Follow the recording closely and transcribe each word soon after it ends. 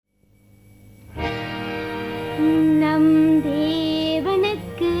நம்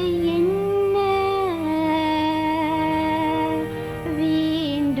தேவனுக்கு என்ன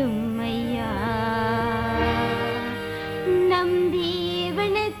வேண்டும் ஐயா? நம்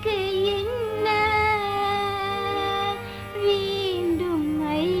தேவனுக்கு என்ன வேண்டும்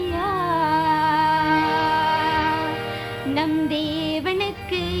ஐயா? நம்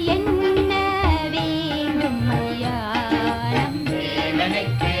தேவனுக்கு என்ன வேண்டும் ஐயா? நம்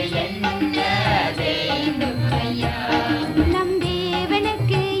தேவனுக்கு என்ன வேண்டும் ஐயா? நம்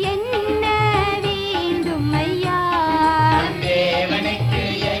தேவனுக்கு என்ன வேண்டும் ஐயா? நம் தேவனுக்கு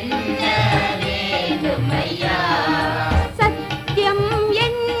என்ன வேண்டும் ஐயா? சத்தியம்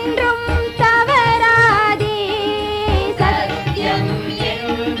என்றும் தவறாதே, சத்தியம்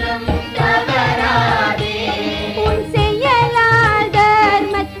என்றும் தவறாதே. உன் செயலால்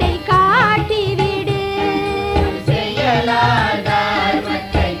தர்மத்தை காட்டிவிடு, செயலால்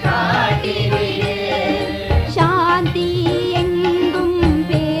தர்மத்தை காட்டிவிடு. சாந்தி எங்கும்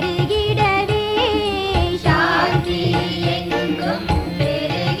பெருகிடவே, சாந்தி எங்கும்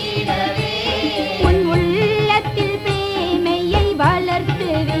பெருகிடவே. உன் உள்ளத்தில் பிரேமையை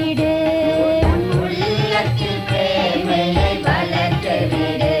வளர்த்துவிடு, உன் உள்ளத்தில் பிரேமையை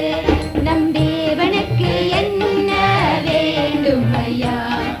வளர்த்துவிடு. நம் தேவனுக்கு என்ன வேண்டும் ஐயா?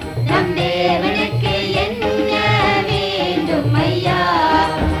 நம் தேவனுக்கு என்ன வேண்டும் ஐயா?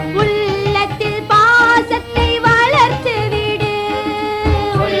 உள்ளத்தில் பாசத்தை வளர்த்துவிடு,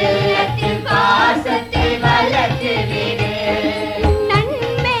 உள்ளத்தில் பாசத்தை வளர்த்துவிடு.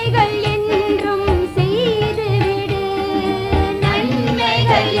 நன்மைகள் என்றும் செய்துவிடு,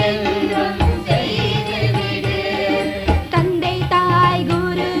 நன்மைகள் என்றும்